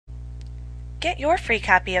Get your free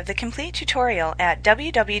copy of the complete tutorial at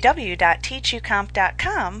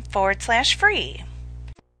www.teachucomp.com/free.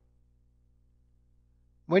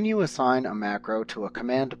 When you assign a macro to a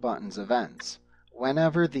command button's events,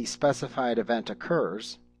 whenever the specified event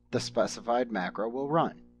occurs, the specified macro will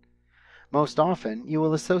run. Most often, you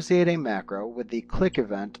will associate a macro with the click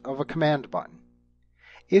event of a command button.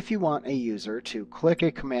 If you want a user to click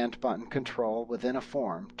a command button control within a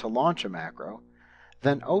form to launch a macro,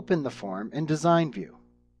 then open the form in Design View.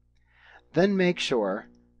 Then make sure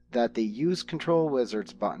that the Use Control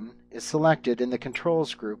Wizards button is selected in the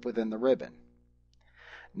Controls group within the ribbon.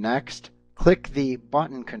 Next, click the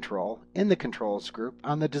Button control in the Controls group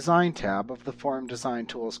on the Design tab of the Form Design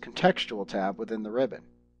Tools Contextual tab within the ribbon.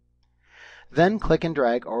 Then click and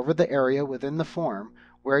drag over the area within the form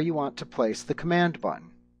where you want to place the command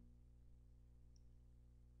button.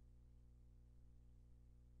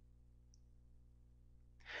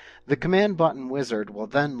 The command button wizard will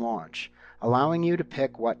then launch, allowing you to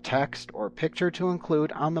pick what text or picture to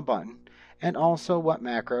include on the button and also what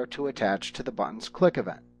macro to attach to the button's click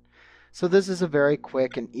event. So this is a very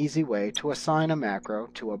quick and easy way to assign a macro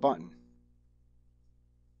to a button.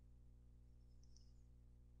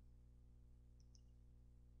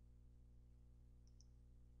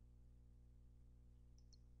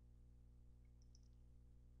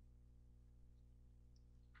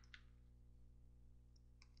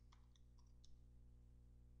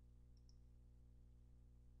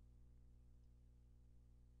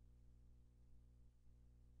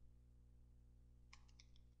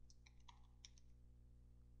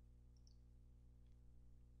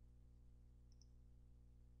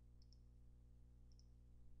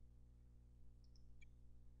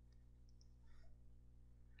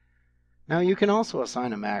 Now you can also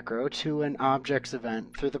assign a macro to an object's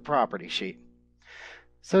event through the property sheet.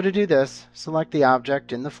 So to do this, select the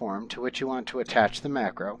object in the form to which you want to attach the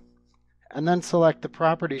macro, and then select the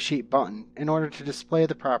property sheet button in order to display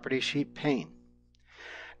the property sheet pane.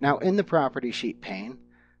 Now in the property sheet pane,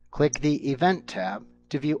 click the Event tab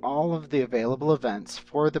to view all of the available events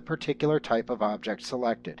for the particular type of object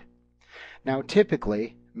selected. Now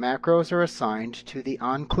typically, macros are assigned to the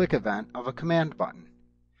onClick event of a command button,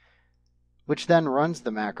 which then runs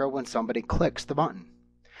the macro when somebody clicks the button.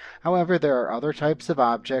 However, there are other types of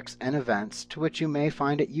objects and events to which you may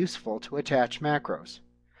find it useful to attach macros.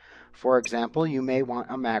 For example, you may want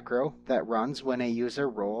a macro that runs when a user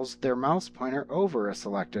rolls their mouse pointer over a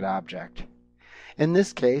selected object. In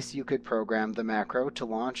this case, you could program the macro to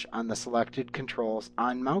launch on the selected control's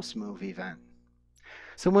onMouseMove event.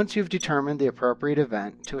 So once you've determined the appropriate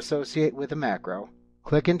event to associate with a macro,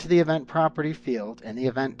 click into the Event Property field in the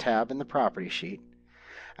Event tab in the Property sheet,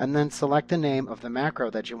 and then select the name of the macro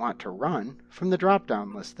that you want to run from the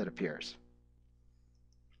drop-down list that appears.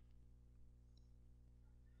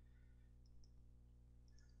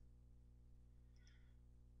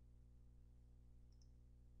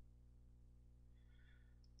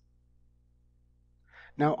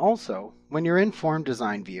 Now also, when you're in Form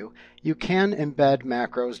Design View, you can embed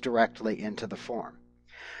macros directly into the form.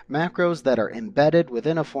 Macros that are embedded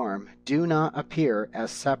within a form do not appear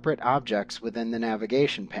as separate objects within the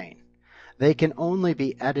navigation pane. They can only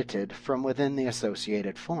be edited from within the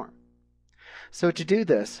associated form. So to do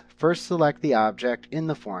this, first select the object in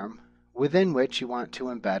the form within which you want to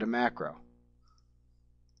embed a macro.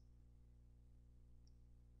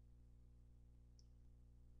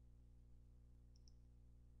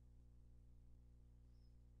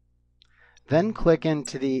 Then click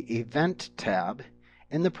into the Event tab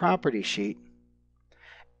in the Property sheet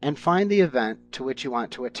and find the event to which you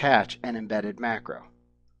want to attach an embedded macro.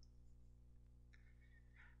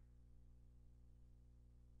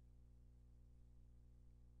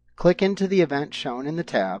 Click into the event shown in the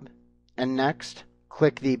tab, and next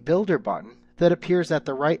click the Builder button that appears at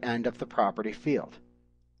the right end of the property field.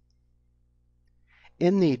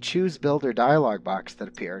 In the Choose Builder dialog box that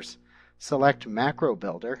appears, select Macro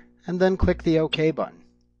Builder and then click the OK button.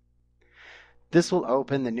 This will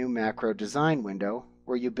open the new macro design window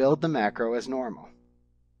where you build the macro as normal.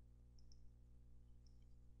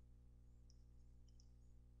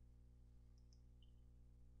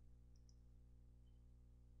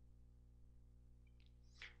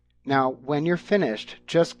 Now, when you're finished,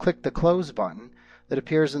 just click the Close button that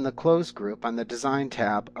appears in the Close group on the Design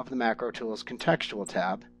tab of the Macro Tools Contextual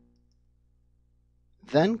tab.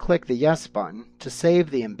 Then click the Yes button to save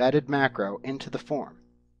the embedded macro into the form.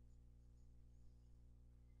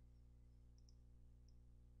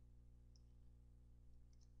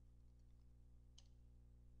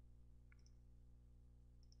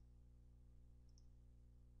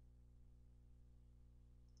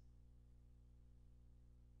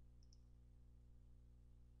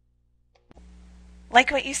 Like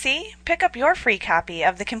what you see? Pick up your free copy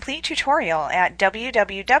of the complete tutorial at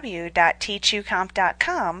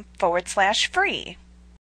www.teachucomp.com/free.